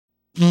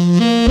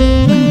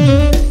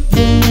The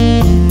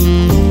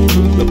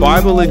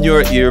Bible in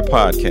Your Ear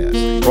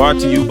podcast, brought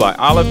to you by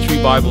Olive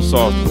Tree Bible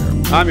Software.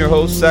 I'm your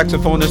host,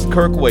 saxophonist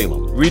Kirk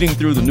Whalum, reading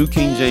through the New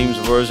King James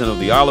Version of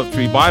the Olive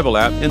Tree Bible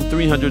app in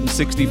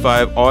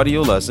 365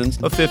 audio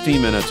lessons of 15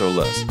 minutes or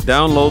less.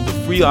 Download the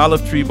free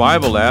Olive Tree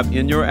Bible app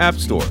in your app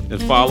store and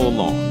follow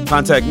along.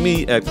 Contact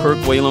me at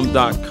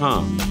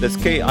kirkwhalum.com. That's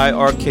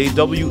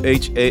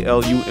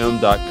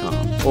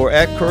KIRKWHALUM.com. Or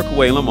at Kirk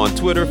Whalum on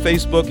Twitter,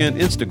 Facebook,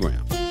 and Instagram.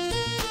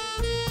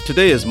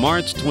 Today is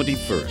March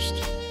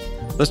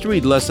 21st. Let's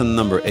read lesson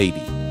number 80.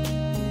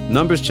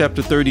 Numbers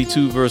chapter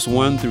 32, verse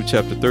 1 through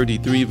chapter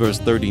 33, verse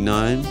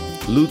 39.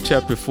 Luke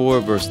chapter 4,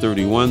 verse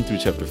 31 through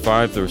chapter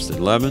 5, verse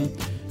 11.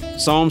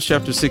 Psalms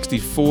chapter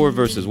 64,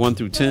 verses 1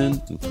 through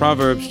 10. And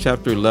Proverbs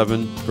chapter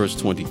 11, verse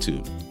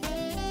 22.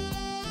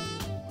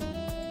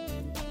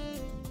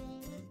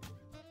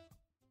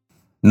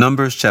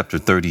 Numbers chapter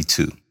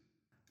 32.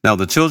 Now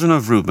the children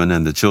of Reuben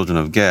and the children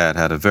of Gad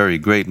had a very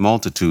great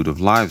multitude of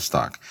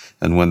livestock.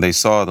 And when they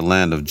saw the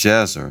land of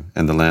Jazer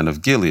and the land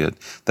of Gilead,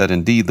 that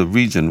indeed the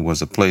region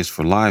was a place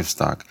for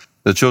livestock,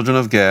 the children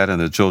of Gad and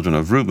the children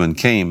of Reuben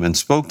came and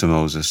spoke to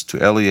Moses, to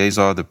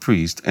Eleazar the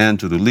priest, and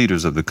to the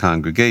leaders of the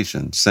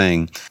congregation,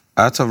 saying,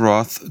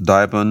 Ataroth,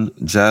 Dibon,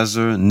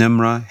 Jazer,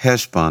 Nimrah,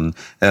 Heshbon,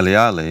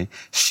 Eleale,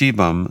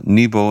 Shebam,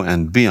 Nebo,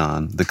 and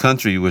Beon, the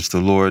country which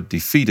the Lord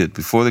defeated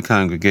before the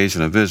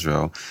congregation of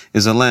Israel,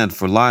 is a land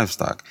for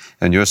livestock,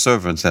 and your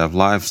servants have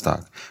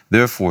livestock.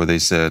 Therefore they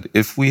said,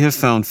 If we have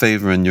found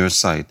favor in your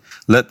sight,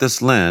 let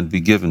this land be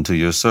given to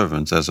your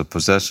servants as a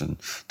possession.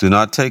 Do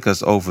not take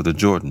us over the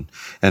Jordan.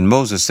 And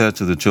Moses said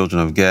to the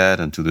children of Gad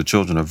and to the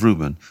children of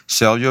Reuben,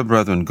 Shall your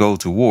brethren go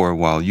to war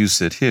while you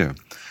sit here?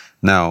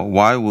 Now,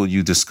 why will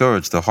you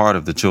discourage the heart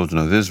of the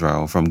children of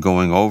Israel from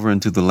going over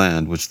into the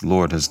land which the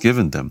Lord has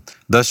given them?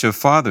 Thus your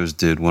fathers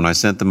did when I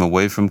sent them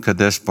away from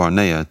Kadesh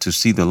Barnea to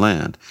see the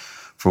land.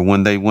 For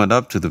when they went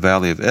up to the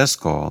valley of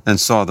Eshcol and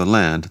saw the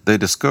land, they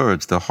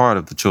discouraged the heart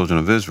of the children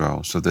of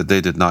Israel, so that they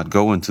did not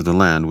go into the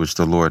land which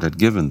the Lord had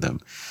given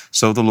them.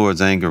 So the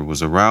Lord's anger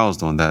was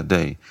aroused on that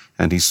day,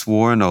 and he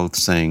swore an oath,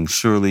 saying,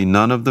 Surely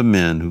none of the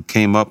men who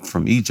came up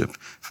from Egypt,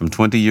 from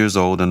 20 years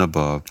old and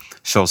above,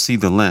 shall see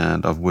the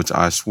land of which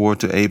I swore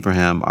to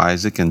Abraham,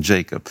 Isaac, and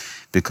Jacob,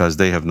 because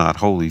they have not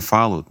wholly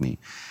followed me,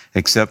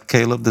 except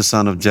Caleb the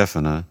son of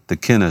Jephunneh the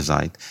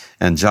Kenizzite,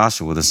 and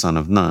Joshua the son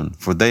of Nun,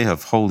 for they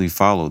have wholly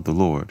followed the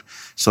Lord.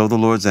 So the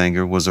Lord's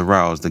anger was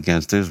aroused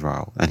against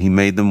Israel, and he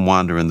made them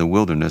wander in the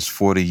wilderness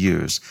 40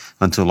 years,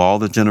 until all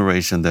the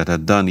generation that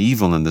had done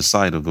evil in the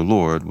sight of the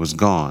Lord was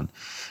gone.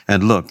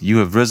 And look, you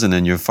have risen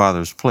in your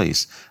father's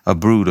place, a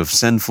brood of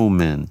sinful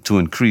men, to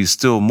increase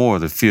still more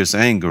the fierce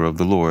anger of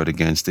the Lord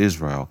against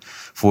Israel.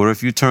 For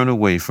if you turn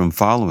away from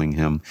following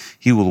him,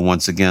 he will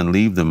once again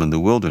leave them in the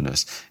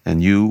wilderness,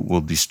 and you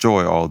will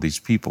destroy all these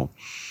people.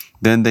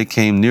 Then they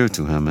came near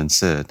to him and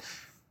said,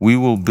 We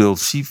will build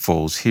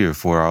sheepfolds here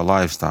for our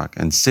livestock,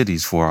 and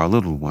cities for our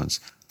little ones.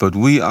 But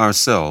we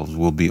ourselves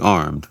will be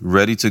armed,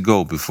 ready to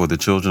go before the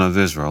children of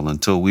Israel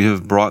until we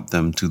have brought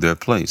them to their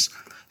place.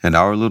 And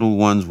our little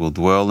ones will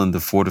dwell in the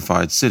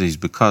fortified cities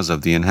because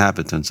of the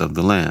inhabitants of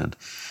the land.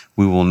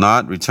 We will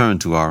not return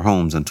to our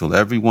homes until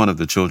every one of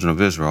the children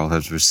of Israel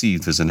has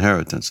received his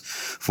inheritance,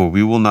 for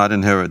we will not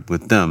inherit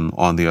with them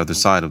on the other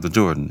side of the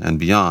Jordan and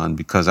beyond,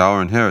 because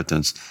our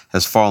inheritance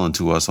has fallen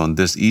to us on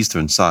this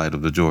eastern side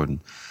of the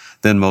Jordan.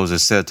 Then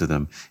Moses said to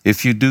them,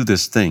 If you do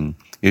this thing,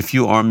 if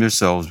you arm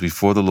yourselves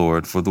before the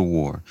Lord for the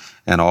war,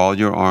 and all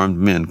your armed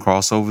men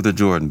cross over the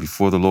Jordan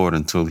before the Lord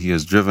until he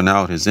has driven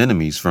out his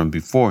enemies from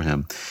before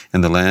him,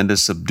 and the land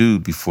is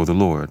subdued before the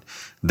Lord,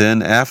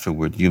 then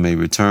afterward you may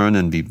return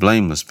and be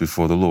blameless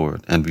before the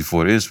Lord and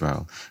before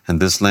Israel, and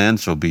this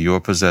land shall be your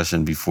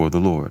possession before the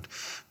Lord.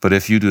 But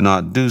if you do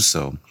not do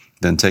so,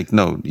 then take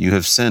note, you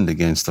have sinned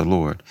against the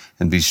Lord,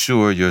 and be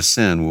sure your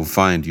sin will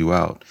find you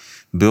out.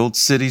 Build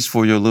cities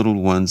for your little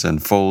ones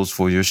and folds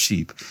for your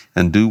sheep,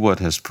 and do what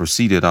has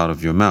proceeded out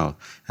of your mouth.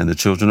 And the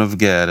children of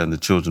Gad and the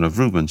children of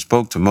Reuben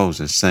spoke to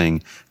Moses,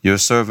 saying, Your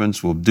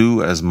servants will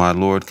do as my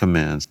Lord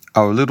commands.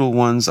 Our little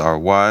ones, our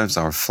wives,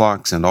 our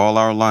flocks, and all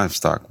our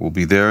livestock will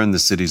be there in the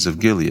cities of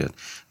Gilead.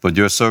 But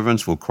your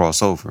servants will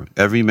cross over,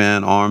 every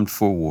man armed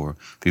for war,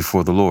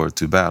 before the Lord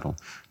to battle,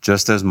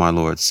 just as my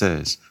Lord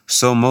says.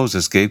 So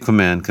Moses gave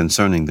command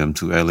concerning them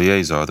to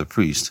Eleazar the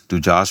priest, to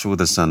Joshua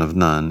the son of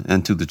Nun,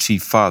 and to the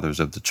chief fathers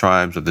of the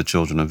tribes of the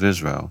children of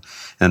Israel.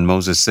 And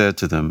Moses said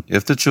to them,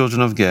 If the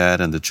children of Gad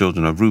and the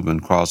children of Reuben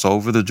cross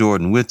over the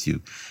Jordan with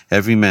you,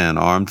 every man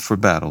armed for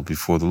battle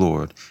before the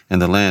Lord,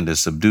 and the land is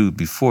subdued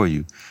before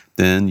you,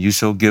 then you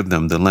shall give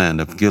them the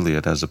land of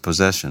Gilead as a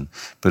possession.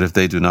 But if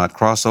they do not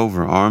cross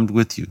over armed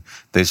with you,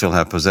 they shall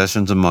have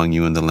possessions among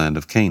you in the land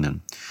of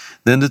Canaan.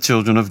 Then the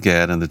children of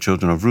Gad and the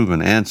children of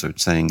Reuben answered,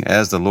 saying,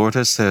 As the Lord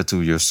has said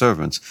to your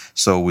servants,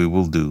 so we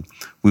will do.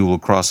 We will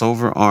cross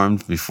over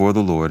armed before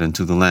the Lord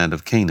into the land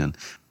of Canaan.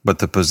 But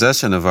the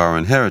possession of our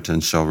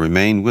inheritance shall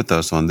remain with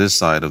us on this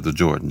side of the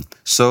Jordan.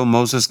 So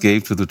Moses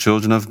gave to the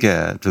children of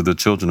Gad, to the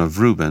children of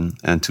Reuben,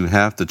 and to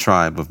half the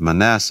tribe of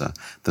Manasseh,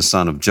 the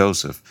son of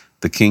Joseph,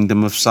 the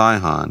kingdom of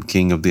Sihon,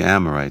 king of the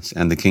Amorites,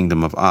 and the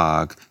kingdom of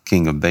Og,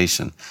 king of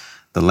Bashan,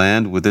 the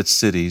land with its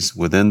cities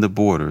within the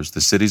borders,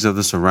 the cities of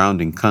the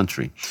surrounding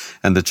country.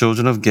 And the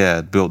children of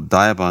Gad built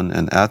Dibon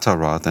and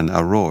Ataroth and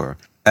Aror,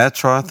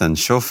 Atroth and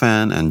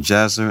Shophan and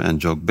Jazer and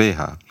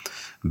Jogbeha,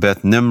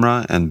 Beth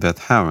Nimrah and Beth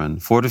Haran,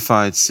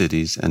 fortified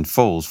cities and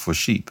folds for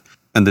sheep.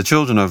 And the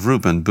children of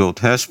Reuben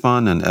built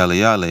Heshbon and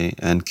Eleale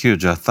and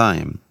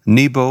Kirjathaim,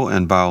 Nebo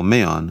and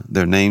Baal-meon,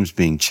 their names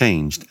being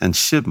changed, and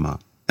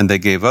Shibmah. And they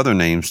gave other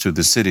names to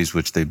the cities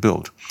which they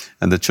built.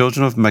 And the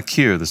children of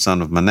Machir, the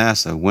son of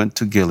Manasseh, went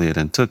to Gilead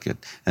and took it,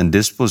 and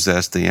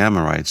dispossessed the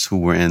Amorites who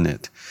were in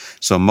it.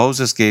 So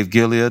Moses gave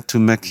Gilead to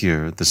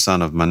Machir, the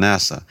son of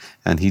Manasseh,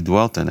 and he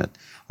dwelt in it.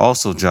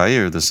 Also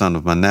Jair, the son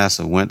of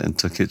Manasseh, went and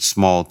took its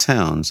small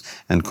towns,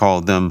 and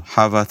called them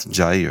Havath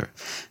Jair.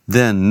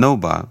 Then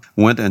Nobah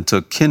went and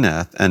took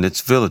Kinath and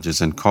its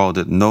villages, and called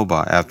it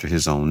Nobah after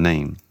his own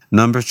name.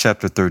 Numbers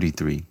chapter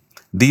 33.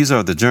 These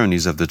are the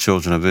journeys of the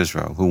children of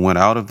Israel, who went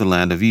out of the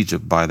land of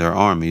Egypt by their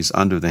armies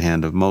under the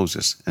hand of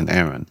Moses and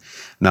Aaron.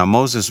 Now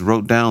Moses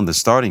wrote down the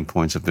starting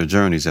points of their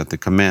journeys at the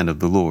command of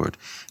the Lord.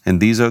 And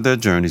these are their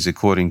journeys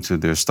according to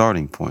their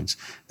starting points.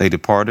 They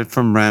departed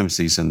from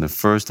Ramses in the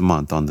first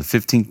month, on the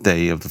 15th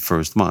day of the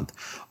first month.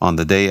 On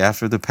the day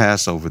after the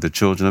Passover, the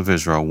children of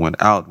Israel went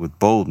out with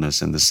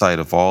boldness in the sight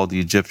of all the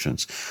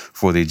Egyptians,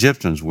 for the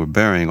Egyptians were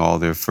burying all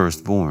their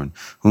firstborn,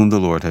 whom the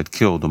Lord had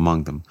killed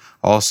among them.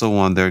 Also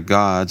on their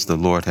gods the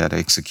Lord had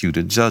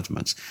executed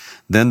judgments.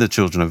 Then the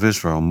children of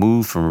Israel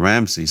moved from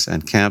Ramses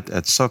and camped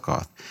at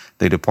Succoth.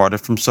 They departed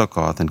from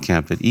Succoth and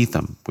camped at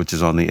Etham, which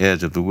is on the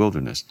edge of the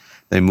wilderness.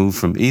 They moved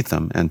from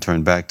Etham and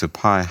turned back to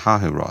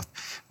Pi-hahiroth,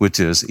 which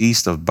is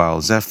east of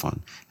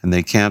Baal-zephon, and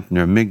they camped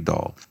near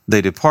Migdol.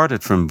 They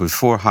departed from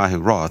before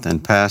Hahiroth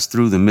and passed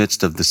through the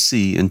midst of the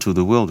sea into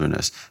the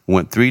wilderness,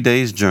 went 3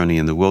 days' journey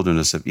in the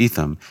wilderness of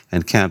Etham,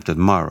 and camped at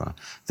Marah.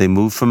 They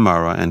moved from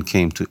Marah and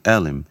came to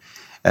Elim.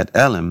 At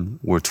Elim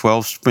were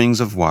 12 springs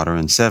of water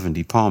and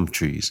 70 palm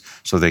trees,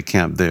 so they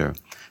camped there.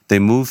 They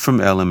moved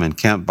from Elim and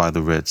camped by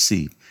the Red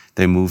Sea.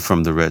 They moved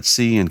from the Red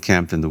Sea and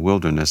camped in the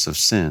wilderness of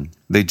Sin.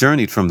 They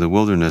journeyed from the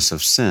wilderness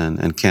of Sin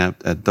and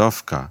camped at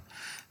Dophkah.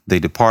 They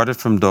departed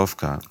from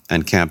Dophkah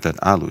and camped at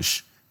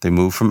Alush. They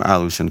moved from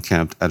Alush and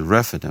camped at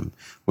Rephidim,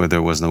 where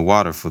there was no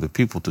water for the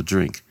people to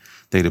drink.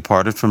 They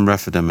departed from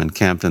Rephidim and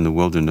camped in the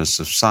wilderness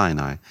of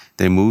Sinai.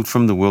 They moved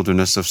from the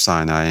wilderness of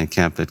Sinai and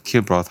camped at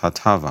Kibroth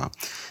Hattava.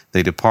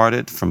 They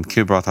departed from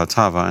Kibroth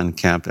Hattava and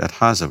camped at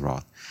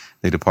Hazeroth.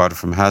 They departed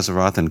from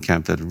Hazeroth and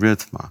camped at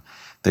Rithmah.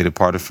 They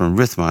departed from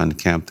Rithmah and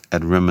camped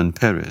at Rimmon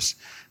Perez.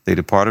 They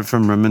departed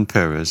from Rimmon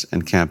Perez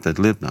and camped at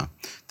Libnah.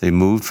 They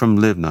moved from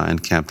Libnah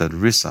and camped at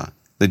Rissah.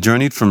 They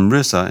journeyed from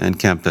Rissah and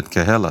camped at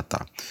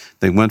Kehelatha.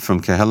 They went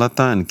from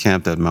Kehelatha and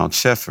camped at Mount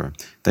Shepher.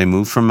 They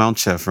moved from Mount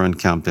Shepher and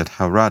camped at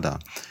Harada.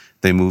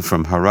 They moved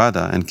from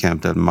Harada and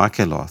camped at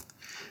Makheloth.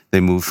 They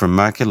moved from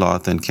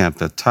Makheloth and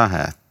camped at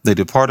Tahath. They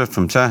departed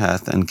from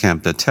Tahath and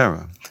camped at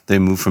Terah. They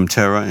moved from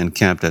Terah and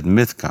camped at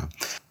Mithkah.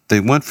 They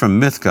went from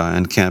Mithkah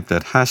and camped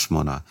at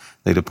Hashmonah.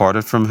 They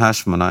departed from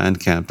Hashmonah and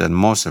camped at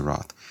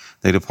Moseroth.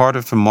 They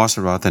departed from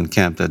Moseroth and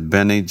camped at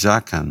Bene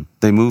Jaakan.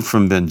 They moved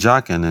from Ben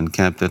Jaakan and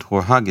camped at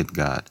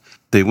Horhagidgad.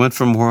 They went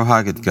from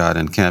Horhagidgad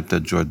and camped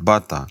at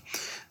Jotbatha.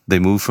 They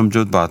moved from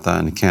Jotbatha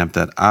and camped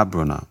at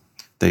Abronah.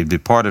 They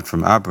departed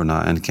from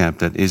Abronah and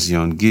camped at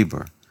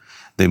Ezion-Geber.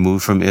 They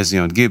moved from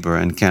Ezion-Geber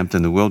and camped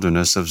in the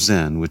wilderness of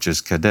Zin, which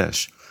is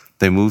Kadesh.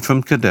 They moved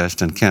from Kadesh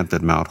and camped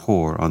at Mount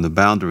Hor, on the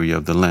boundary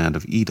of the land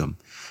of Edom.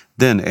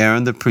 Then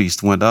Aaron the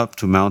priest went up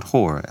to Mount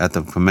Hor at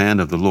the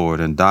command of the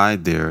Lord and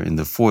died there in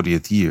the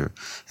 40th year,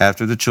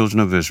 after the children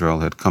of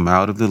Israel had come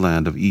out of the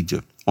land of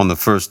Egypt, on the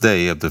first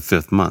day of the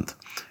 5th month.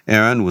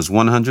 Aaron was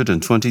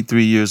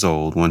 123 years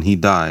old when he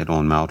died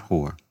on Mount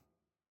Hor.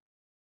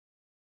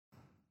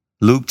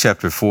 Luke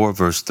chapter 4,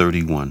 verse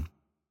 31.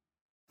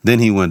 Then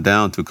he went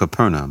down to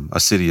Capernaum, a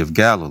city of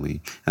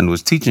Galilee, and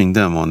was teaching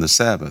them on the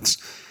Sabbaths.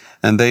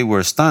 And they were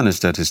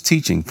astonished at his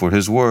teaching, for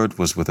his word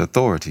was with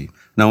authority.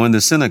 Now in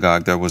the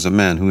synagogue there was a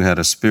man who had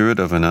a spirit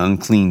of an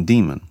unclean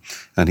demon,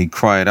 and he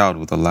cried out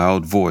with a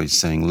loud voice,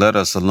 saying, Let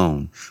us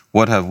alone.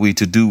 What have we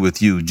to do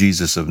with you,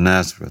 Jesus of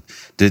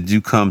Nazareth? Did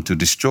you come to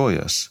destroy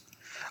us?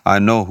 I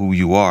know who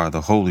you are,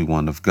 the Holy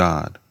One of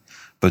God.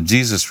 But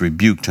Jesus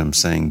rebuked him,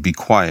 saying, Be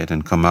quiet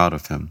and come out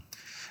of him.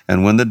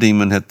 And when the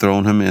demon had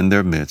thrown him in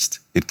their midst,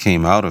 it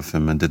came out of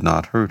him and did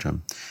not hurt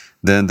him.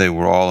 Then they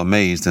were all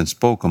amazed and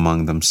spoke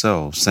among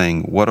themselves,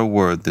 saying, What a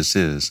word this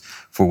is!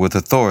 For with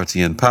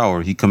authority and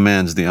power he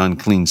commands the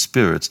unclean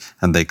spirits,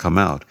 and they come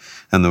out.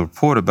 And the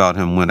report about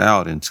him went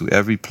out into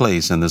every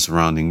place in the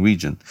surrounding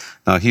region.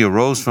 Now he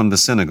arose from the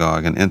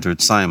synagogue and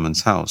entered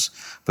Simon's house.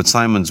 But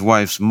Simon's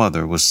wife's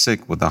mother was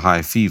sick with a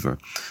high fever,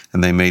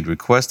 and they made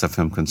request of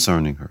him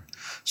concerning her.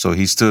 So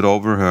he stood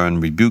over her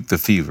and rebuked the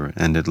fever,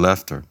 and it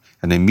left her,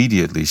 And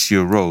immediately she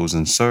arose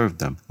and served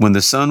them. When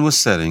the sun was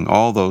setting,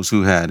 all those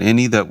who had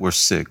any that were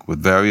sick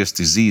with various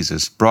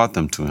diseases brought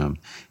them to him,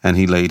 and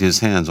he laid his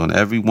hands on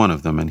every one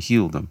of them and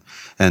healed them.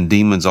 And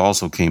demons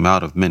also came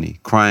out of many,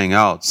 crying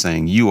out,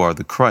 saying, You are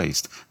the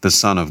Christ, the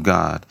Son of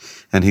God.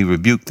 And he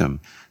rebuked them,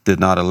 did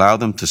not allow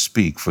them to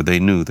speak, for they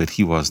knew that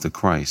he was the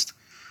Christ.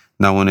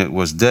 Now when it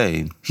was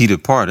day, he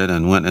departed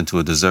and went into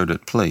a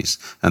deserted place,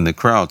 and the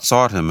crowd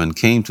sought him and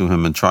came to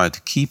him and tried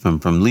to keep him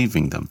from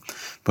leaving them.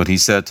 But he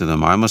said to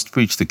them, I must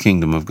preach the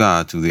kingdom of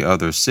God to the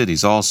other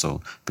cities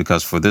also,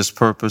 because for this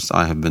purpose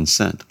I have been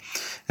sent.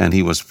 And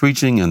he was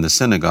preaching in the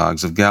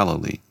synagogues of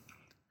Galilee.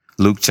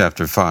 Luke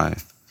chapter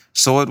 5.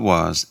 So it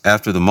was,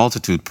 after the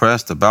multitude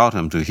pressed about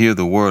him to hear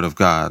the word of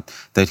God,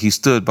 that he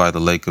stood by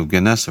the lake of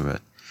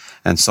Gennesaret,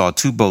 and saw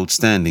two boats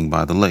standing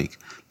by the lake.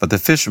 But the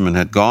fishermen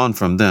had gone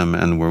from them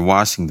and were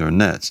washing their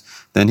nets.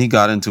 Then he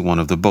got into one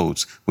of the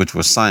boats, which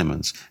was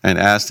Simon's, and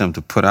asked him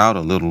to put out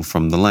a little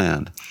from the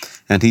land.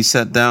 And he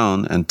sat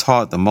down and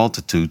taught the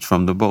multitudes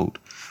from the boat.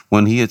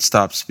 When he had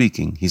stopped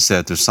speaking, he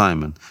said to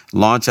Simon,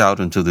 Launch out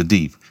into the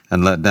deep,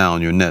 and let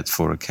down your nets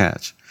for a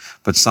catch.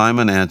 But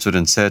Simon answered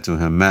and said to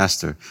him,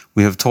 Master,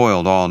 we have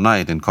toiled all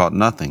night and caught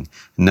nothing.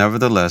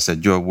 Nevertheless,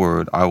 at your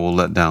word I will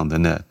let down the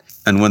net.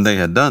 And when they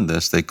had done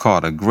this, they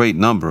caught a great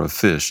number of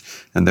fish,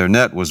 and their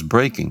net was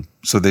breaking.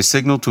 So they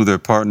signaled to their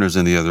partners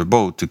in the other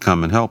boat to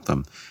come and help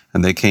them.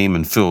 And they came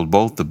and filled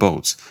both the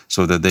boats,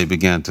 so that they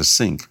began to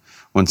sink.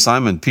 When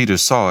Simon Peter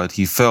saw it,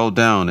 he fell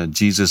down at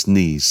Jesus'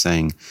 knees,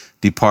 saying,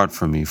 Depart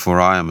from me, for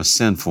I am a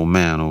sinful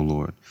man, O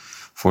Lord.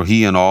 For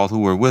he and all who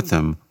were with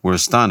him were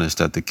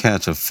astonished at the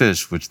catch of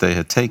fish which they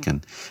had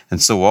taken.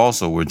 And so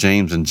also were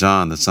James and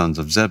John, the sons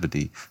of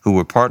Zebedee, who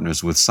were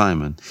partners with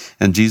Simon.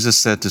 And Jesus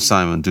said to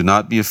Simon, Do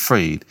not be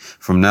afraid.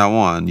 From now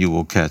on you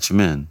will catch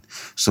men.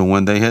 So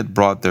when they had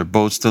brought their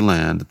boats to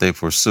land, they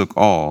forsook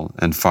all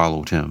and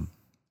followed him.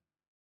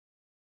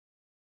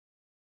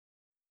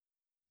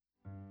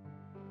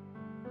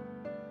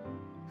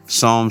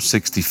 Psalm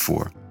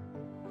 64.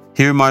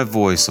 Hear my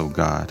voice, O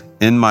God.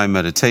 In my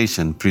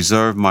meditation,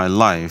 preserve my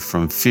life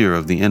from fear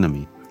of the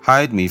enemy.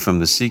 Hide me from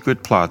the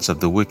secret plots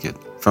of the wicked,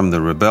 from the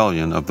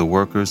rebellion of the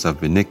workers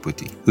of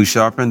iniquity, who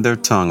sharpen their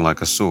tongue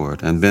like a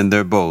sword, and bend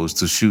their bows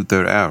to shoot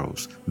their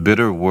arrows,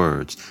 bitter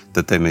words,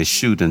 that they may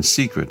shoot in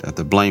secret at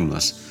the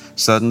blameless.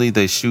 Suddenly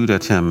they shoot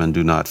at him and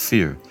do not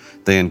fear.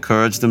 They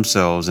encourage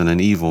themselves in an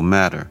evil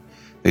matter.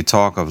 They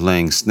talk of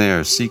laying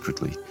snares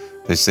secretly.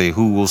 They say,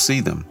 Who will see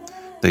them?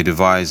 They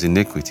devise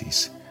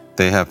iniquities.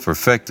 They have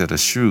perfected a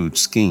shrewd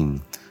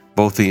scheme.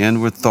 Both the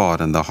inward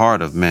thought and the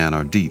heart of man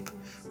are deep.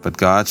 But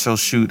God shall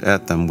shoot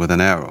at them with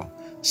an arrow.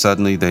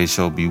 Suddenly they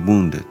shall be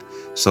wounded.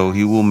 So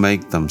he will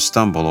make them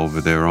stumble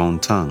over their own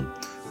tongue.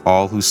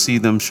 All who see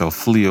them shall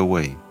flee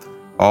away.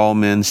 All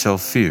men shall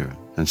fear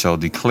and shall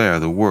declare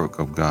the work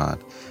of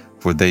God.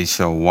 For they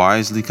shall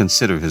wisely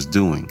consider his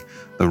doing.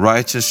 The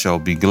righteous shall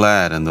be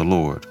glad in the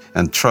Lord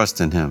and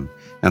trust in him,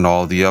 and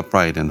all the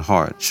upright in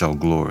heart shall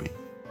glory.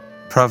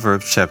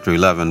 Proverbs chapter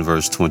 11,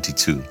 verse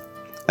 22.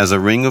 As a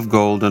ring of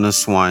gold in a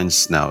swine's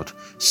snout,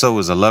 so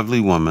is a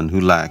lovely woman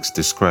who lacks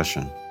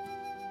discretion.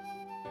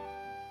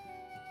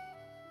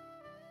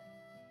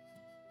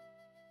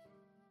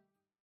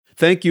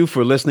 Thank you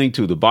for listening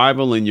to the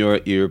Bible in Your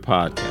Ear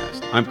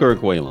podcast. I'm Kirk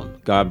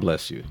Whalum. God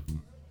bless you.